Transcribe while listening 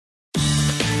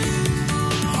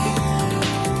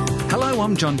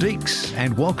I'm John Deeks,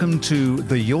 and welcome to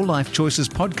the Your Life Choices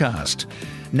podcast.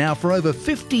 Now, for over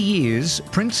 50 years,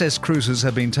 Princess Cruises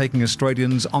have been taking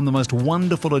Australians on the most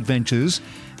wonderful adventures,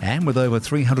 and with over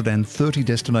 330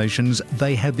 destinations,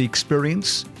 they have the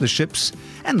experience, the ships,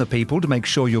 and the people to make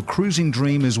sure your cruising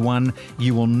dream is one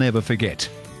you will never forget.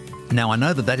 Now, I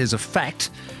know that is a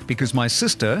fact because my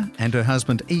sister and her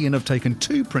husband Ian have taken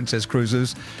 2 Princess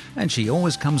Cruises, and she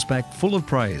always comes back full of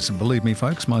praise. And believe me,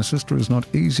 folks, my sister is not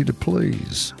easy to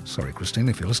please. Sorry, Christine,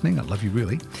 if you're listening, I love you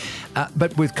really.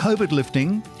 But with COVID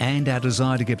lifting and our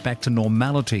desire to get back to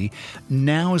normality,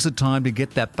 now is the time to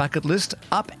get that bucket list,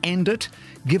 upend it,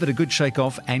 give it a good shake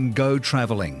off and go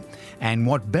travelling. And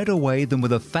what better way than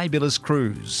with a fabulous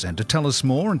cruise? And to tell us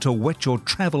more and to whet your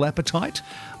travel appetite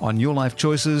on Your Life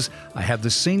Choices, I have the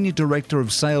Senior Director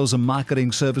of Sales and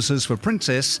Marketing Services for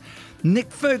Princess,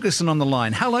 Nick Ferguson, on the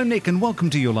line. Hello, Nick, and welcome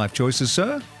to Your Life Choices,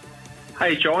 sir.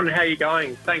 Hey, John, how are you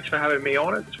going? Thanks for having me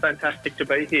on. It's fantastic to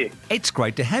be here. It's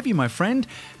great to have you, my friend.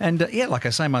 And like I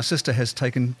say, my sister has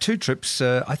taken 2 trips.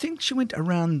 I think she went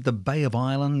around the Bay of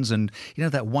Islands and, you know,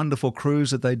 that wonderful cruise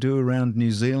that they do around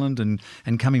New Zealand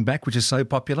and coming back, which is so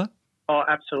popular. Oh,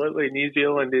 absolutely. New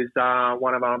Zealand is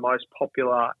one of our most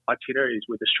popular itineraries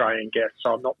with Australian guests,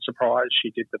 so I'm not surprised she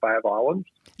did the Bay of Islands.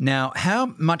 Now,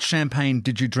 how much champagne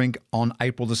did you drink on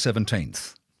April the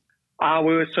 17th?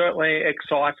 We were certainly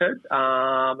excited.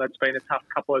 It's been a tough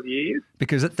couple of years.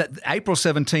 Because that April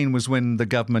 17 was when the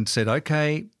government said,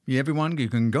 OK, everyone, you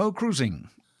can go cruising.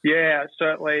 Yeah,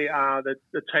 certainly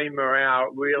the team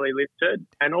morale really lifted,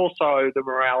 and also the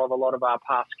morale of a lot of our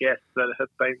past guests that have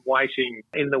been waiting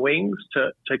in the wings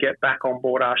to get back on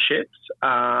board our ships.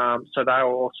 So they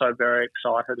were also very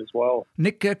excited as well.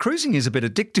 Nick, cruising is a bit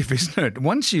addictive, isn't it?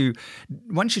 Once you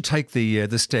take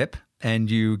the step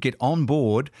and you get on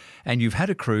board and you've had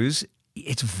a cruise,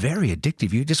 it's very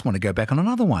addictive. You just want to go back on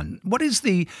another one. What are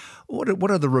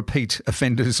the repeat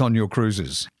offenders on your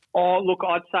cruises? Oh, look,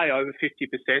 I'd say over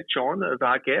 50%, John, of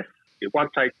our guests, once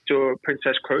they do a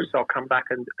Princess Cruise, they'll come back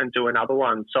and do another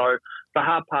one. So the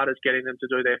hard part is getting them to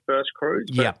do their first cruise.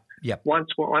 Yeah. Once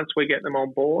we get them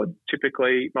on board,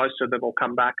 typically most of them will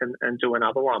come back and do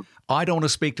another one. I don't want to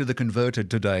speak to the converted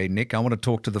today, Nick. I want to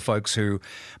talk to the folks who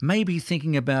may be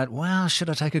thinking about, well, should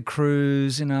I take a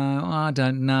cruise? You know, I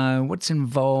don't know. What's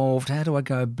involved? How do I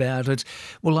go about it?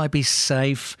 Will I be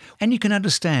safe? And you can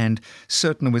understand,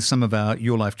 certainly with some of our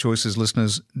Your Life Choices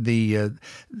listeners,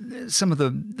 some of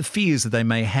the fears that they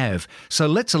may have. So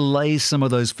let's allay some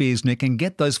of those fears, Nick, and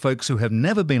get those folks who have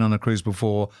never been on a cruise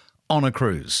before on a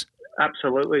cruise.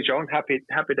 Absolutely, John. Happy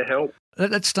to help.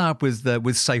 Let's start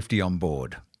with safety on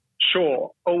board.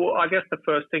 Sure. Well, I guess the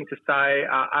first thing to say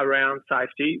around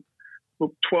safety,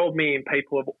 look, 12 million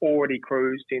people have already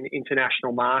cruised in the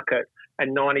international market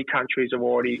and 90 countries are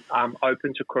already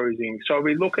open to cruising. So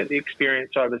we look at the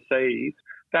experience overseas,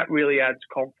 that really adds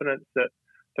confidence that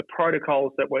the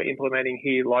protocols that we're implementing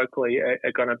here locally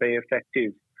are going to be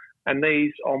effective. And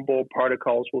these onboard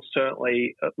protocols will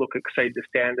certainly exceed the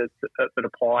standards that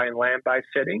apply in land-based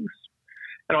settings.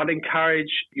 And I'd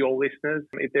encourage your listeners,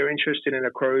 if they're interested in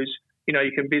a cruise,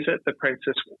 you can visit the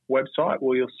Princess website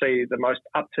where you'll see the most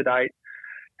up-to-date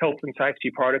health and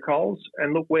safety protocols.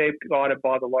 And look, we're guided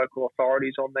by the local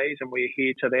authorities on these and we're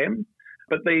here to them.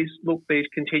 But these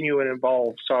continue and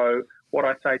evolve. So what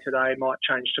I say today might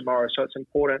change tomorrow. So it's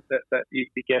important that your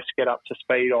guests get up to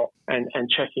speed on and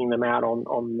checking them out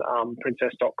on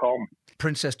princess.com.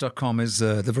 Princess.com is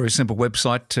the very simple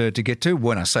website to get to.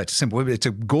 When I say it's simple, it's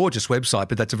a gorgeous website,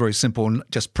 but that's a very simple,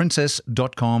 just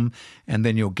princess.com, and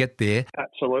then you'll get there.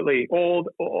 Absolutely. Or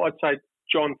I'd say,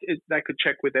 John, they could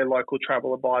check with their local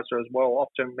travel advisor as well.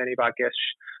 Often many of our guests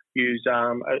use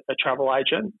a travel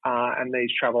agent, and these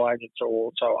travel agents are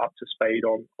also up to speed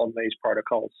on these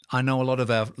protocols. I know a lot of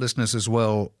our listeners as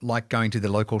well like going to the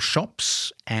local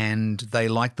shops, and they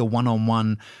like the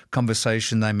one-on-one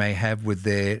conversation they may have with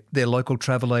their local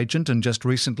travel agent. And just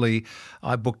recently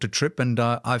I booked a trip, and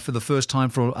I, for the first time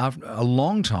for a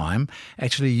long time,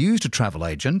 actually used a travel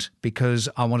agent because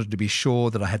I wanted to be sure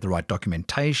that I had the right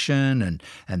documentation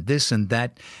and this and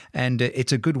that. And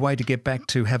it's a good way to get back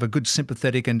to have a good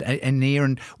sympathetic and near.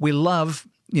 And we love,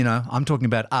 I'm talking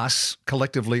about us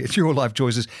collectively at Your Life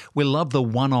Choices. We love the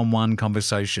one-on-one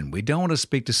conversation. We don't want to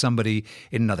speak to somebody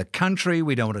in another country.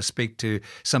 We don't want to speak to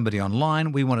somebody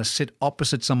online. We want to sit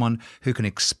opposite someone who can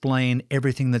explain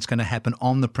everything that's going to happen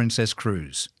on the Princess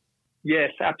Cruise.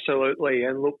 Yes, absolutely.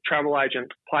 And look, travel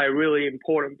agents play a really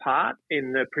important part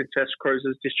in the Princess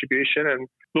Cruises distribution. And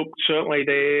Look, certainly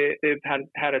they've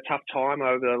had a tough time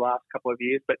over the last couple of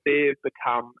years, but they've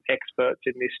become experts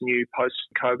in this new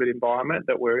post-COVID environment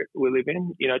that we live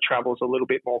in. You know, travel's a little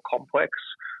bit more complex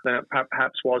than it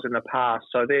perhaps was in the past.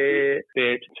 So they're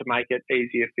there to make it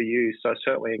easier for you. So I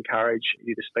certainly encourage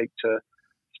you to speak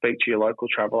to your local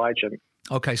travel agent.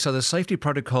 Okay, so the safety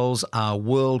protocols are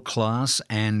world-class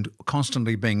and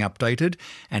constantly being updated.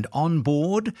 And on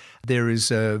board, there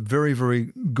is a very,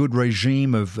 very good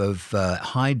regime of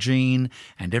hygiene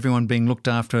and everyone being looked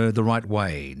after the right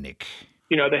way, Nick.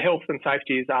 You know, the health and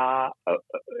safety is our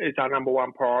number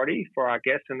one priority for our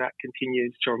guests, and that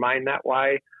continues to remain that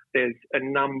way. There's a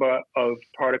number of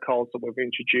protocols that we've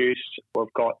introduced.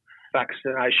 We've got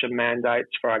vaccination mandates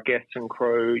for our guests and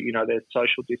crew. You know, there's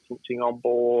social distancing on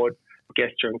board.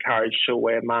 Guests are encouraged to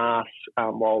wear masks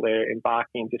while they're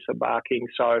embarking and disembarking.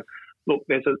 So, look,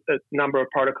 there's a number of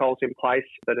protocols in place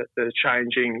that are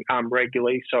changing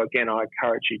regularly. So, again, I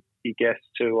encourage your guests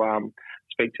to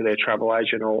speak to their travel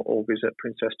agent or visit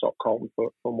princess.com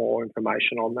for more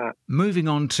information on that. Moving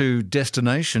on to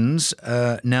destinations,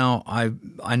 now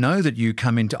I know that you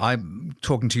come into, I'm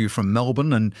talking to you from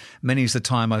Melbourne, and many's the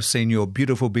time I've seen your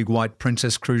beautiful big white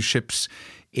Princess cruise ships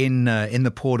in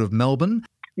the port of Melbourne.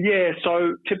 Yeah,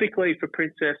 so typically for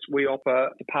Princess, we offer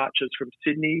departures from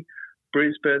Sydney,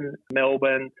 Brisbane,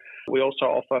 Melbourne. We also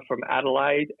offer from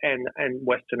Adelaide and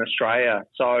Western Australia.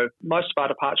 So most of our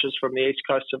departures from the east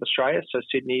coast of Australia, so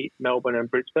Sydney, Melbourne and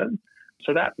Brisbane.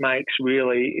 So that makes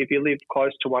really, if you live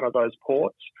close to one of those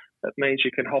ports, that means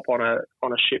you can hop on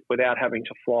a ship without having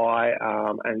to fly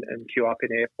and queue up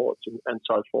in airports and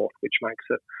so forth, which makes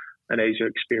it an easier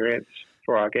experience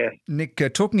for our guests. Nick,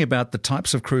 talking about the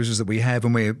types of cruises that we have,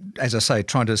 and we're, as I say,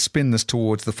 trying to spin this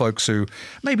towards the folks who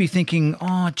may be thinking,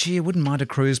 oh, gee, I wouldn't mind a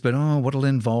cruise, but what'll it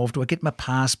involve? Do I get my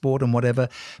passport and whatever?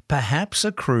 Perhaps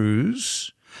a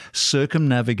cruise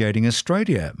circumnavigating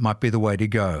Australia might be the way to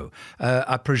go.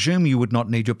 I presume you would not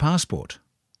need your passport.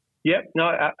 Yep,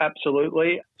 no,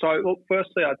 absolutely. So, look,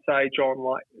 firstly, I'd say, John,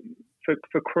 like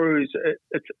for cruise,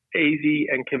 it's easy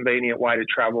and convenient way to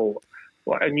travel.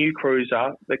 Like a new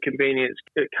cruiser, the convenience,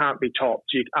 it can't be topped.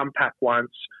 You unpack once,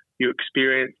 you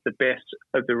experience the best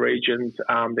of the regions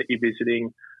that you're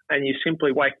visiting, and you're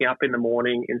simply waking up in the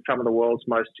morning in some of the world's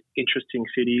most interesting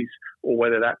cities, or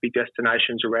whether that be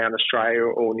destinations around Australia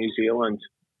or New Zealand.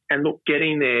 And look,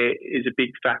 getting there is a big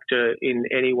factor in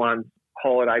anyone's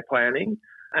holiday planning,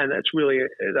 and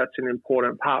that's an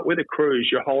important part. With a cruise,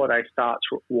 your holiday starts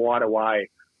right away.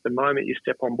 The moment you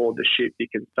step on board the ship, you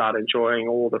can start enjoying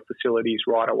all the facilities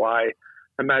right away.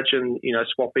 Imagine,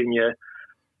 swapping your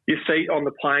seat on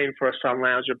the plane for a sun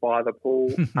lounger by the pool.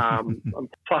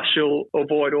 Plus, you'll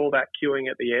avoid all that queuing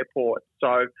at the airport.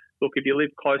 So, look, if you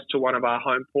live close to one of our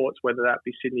home ports, whether that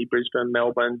be Sydney, Brisbane,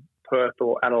 Melbourne, Perth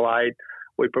or Adelaide,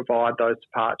 we provide those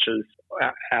departures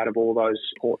out of all those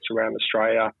ports around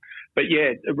Australia. But,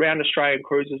 yeah, around Australian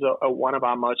cruises are one of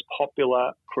our most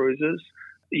popular cruises.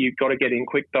 You've got to get in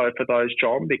quick, though, for those,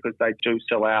 John, because they do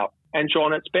sell out. And,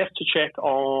 John, it's best to check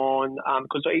on,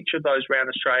 because each of those round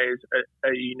Australias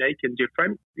are unique and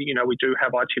different. You know, we do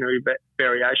have itinerary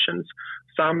variations.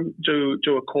 Some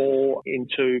do a call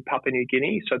into Papua New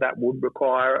Guinea, so that would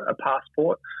require a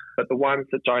passport. But the ones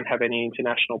that don't have any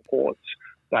international ports,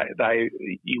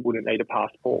 you wouldn't need a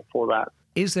passport for that.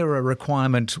 Is there a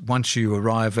requirement once you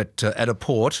arrive at a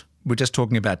port, we're just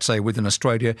talking about, say, within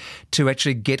Australia, to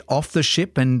actually get off the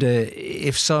ship? And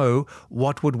if so,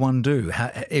 what would one do?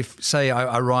 If, say,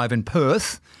 I arrive in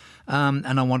Perth and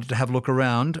I wanted to have a look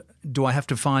around, do I have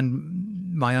to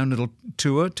find my own little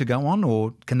tour to go on,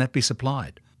 or can that be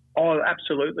supplied? Oh,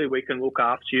 absolutely. We can look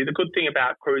after you. The good thing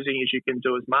about cruising is you can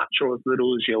do as much or as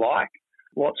little as you like.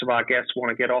 Lots of our guests want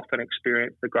to get off and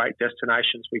experience the great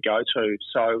destinations we go to.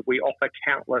 So we offer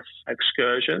countless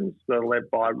excursions that are led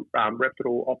by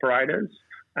reputable operators.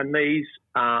 And these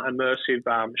immersive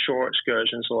shore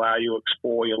excursions allow you to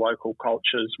explore your local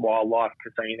cultures, wildlife,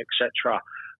 cuisine, etc.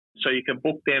 So you can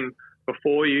book them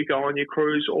before you go on your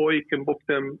cruise, or you can book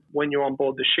them when you're on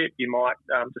board the ship. You might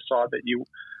decide that you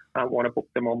want to book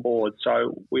them on board.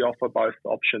 So we offer both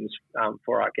options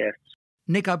for our guests.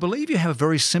 Nick, I believe you have a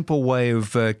very simple way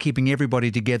of keeping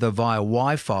everybody together via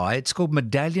Wi-Fi. It's called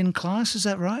Medallion Class, is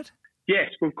that right?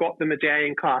 Yes, we've got the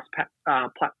Medallion Class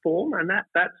platform, and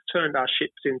that's turned our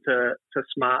ships into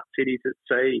smart cities at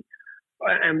sea.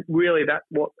 And really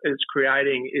what it's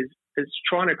creating is it's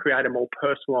trying to create a more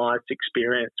personalised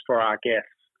experience for our guests.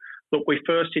 Look, we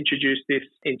first introduced this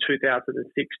in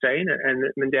 2016, and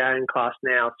the Medallion Class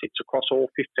now sits across all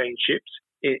 15 ships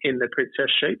in the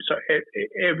Princess ship. So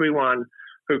everyone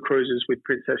who cruises with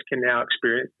Princess can now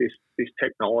experience this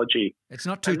technology. It's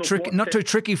not too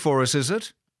tricky for us, is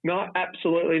it? No,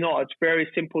 absolutely not. It's very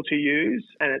simple to use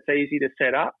and it's easy to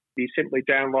set up. You simply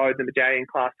download the Medallion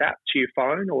Class app to your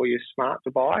phone or your smart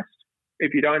device.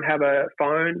 If you don't have a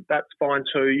phone, that's fine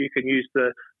too. You can use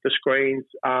the screens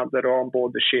that are on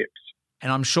board the ships.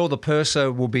 And I'm sure the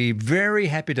purser will be very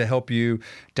happy to help you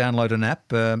download an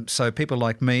app so people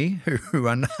like me, who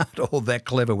are not all that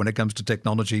clever when it comes to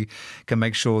technology, can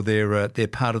make sure they're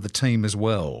part of the team as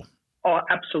well. Oh,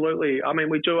 absolutely. I mean,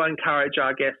 we do encourage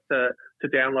our guests to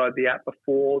download the app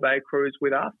before they cruise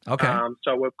with us. Okay.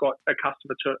 So we've got a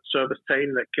customer service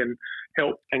team that can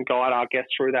help and guide our guests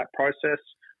through that process.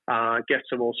 Guests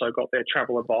have also got their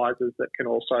travel advisors that can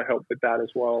also help with that as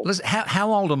well. Listen,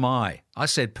 how old am I? I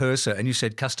said purser and you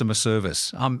said customer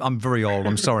service. I'm very old.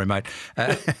 I'm sorry, mate.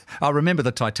 I remember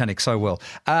the Titanic so well.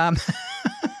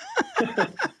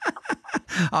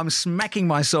 I'm smacking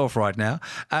myself right now.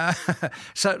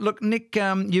 So, look, Nick,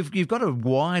 you've got a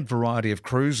wide variety of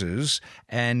cruises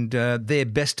and they're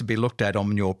best to be looked at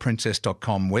on your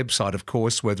princess.com website, of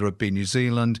course, whether it be New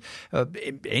Zealand,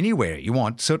 anywhere you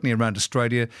want, certainly around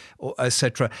Australia,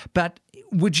 etc. But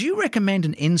would you recommend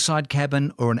an inside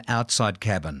cabin or an outside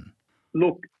cabin?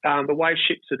 Look, the way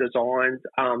ships are designed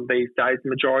these days, the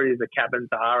majority of the cabins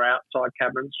are outside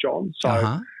cabins, John.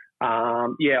 So,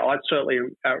 I'd certainly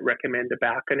recommend a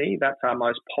balcony. That's our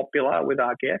most popular with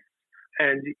our guests.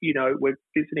 And, you know, we're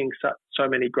visiting so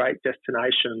many great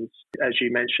destinations. As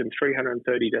you mentioned,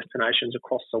 330 destinations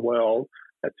across the world.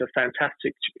 It's a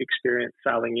fantastic experience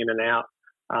sailing in and out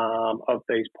of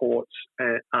these ports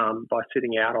by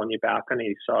sitting out on your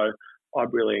balcony. So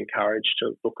I'd really encourage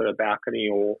to look at a balcony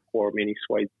or a mini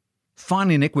suite.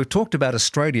 Finally, Nick, we've talked about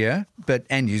Australia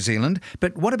and New Zealand,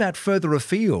 but what about further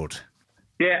afield?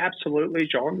 Yeah, absolutely,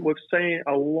 John. We've seen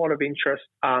a lot of interest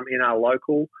in our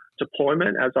local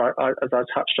deployment, as I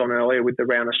touched on earlier, with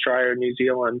around Australia and New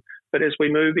Zealand. But as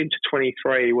we move into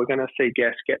 23, we're going to see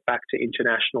guests get back to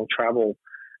international travel.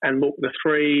 And look, the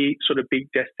three sort of big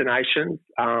destinations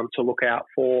to look out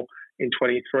for in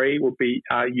 23 will be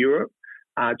Europe,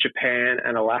 Japan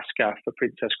and Alaska for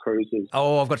Princess Cruises.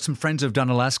 Oh, I've got some friends who've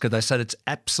done Alaska. They said it's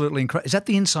absolutely incredible. Is that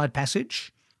the Inside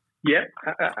Passage? Yep,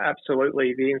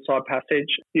 absolutely. The Inside Passage.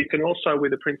 You can also,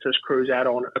 with a Princess Cruise, add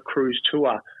on a cruise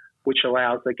tour, which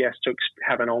allows the guest to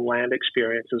have an on-land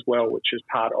experience as well, which is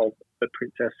part of the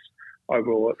Princess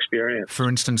overall experience. For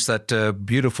instance, that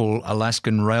beautiful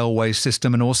Alaskan railway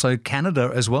system, and also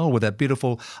Canada as well, with that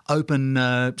beautiful open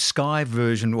sky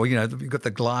version, or, you know, you've got the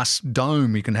glass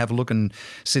dome. You can have a look and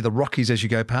see the Rockies as you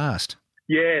go past.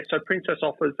 Yeah, so Princess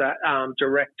offers that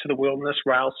direct to the wilderness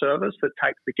rail service that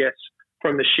takes the guests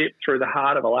from the ship through the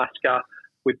heart of Alaska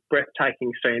with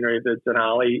breathtaking scenery of the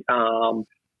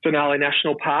Denali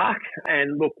National Park.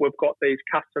 And look, we've got these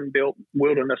custom-built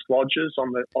wilderness lodges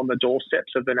on the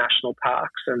doorsteps of the national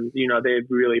parks, and, you know, they're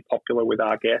really popular with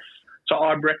our guests. So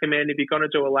I'd recommend, if you're going to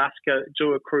do Alaska,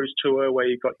 do a cruise tour where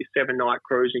you've got your 7-night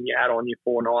cruise and you add on your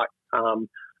 4-night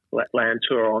land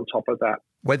tour on top of that.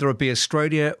 Whether it be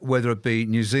Australia, whether it be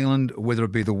New Zealand, whether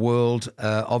it be the world,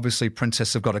 obviously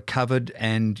Princess have got it covered,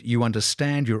 and you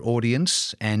understand your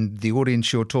audience, and the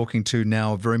audience you're talking to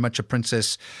now are very much a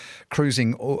Princess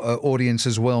cruising audience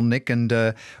as well, Nick. And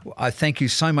I thank you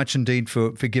so much indeed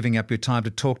for giving up your time to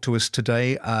talk to us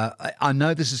today. I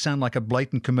know this has sounded like a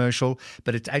blatant commercial,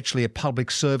 but it's actually a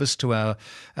public service to our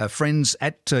friends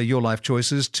at Your Life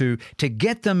Choices to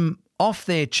get them off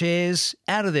their chairs,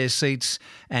 out of their seats,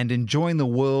 and enjoying the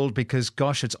world, because,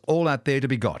 gosh, it's all out there to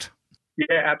be got.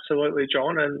 Yeah, absolutely,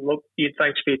 John. And look,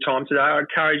 thanks for your time today. I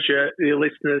encourage your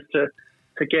listeners to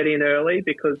get in early,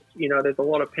 because, you know, there's a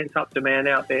lot of pent-up demand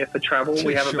out there for travel.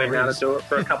 We haven't been able to do it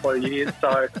for a couple of years.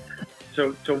 So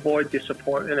to avoid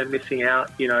disappointment and missing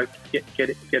out, you know,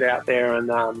 get out there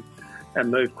and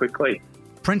move quickly.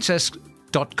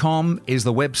 Princess.com is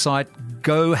the website.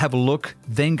 Go have a look,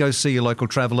 then go see your local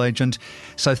travel agent.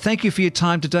 So thank you for your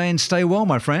time today, and stay well,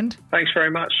 my friend. Thanks very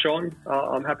much, Sean.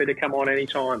 I'm happy to come on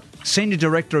anytime. Senior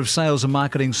Director of Sales and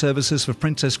Marketing Services for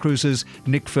Princess Cruises,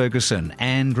 Nick Ferguson.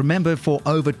 And remember, for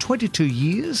over 22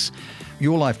 years,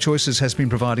 Your Life Choices has been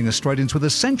providing Australians with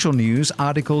essential news,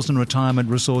 articles and retirement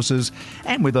resources.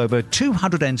 And with over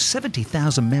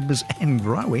 270,000 members and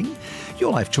growing,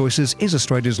 Your Life Choices is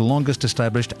Australia's longest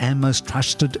established and most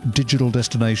trusted digital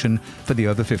destination for the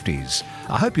over 50s.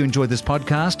 I hope you enjoyed this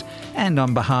podcast, and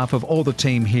on behalf of all the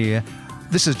team here,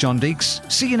 this is John Deeks.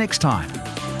 See you next time.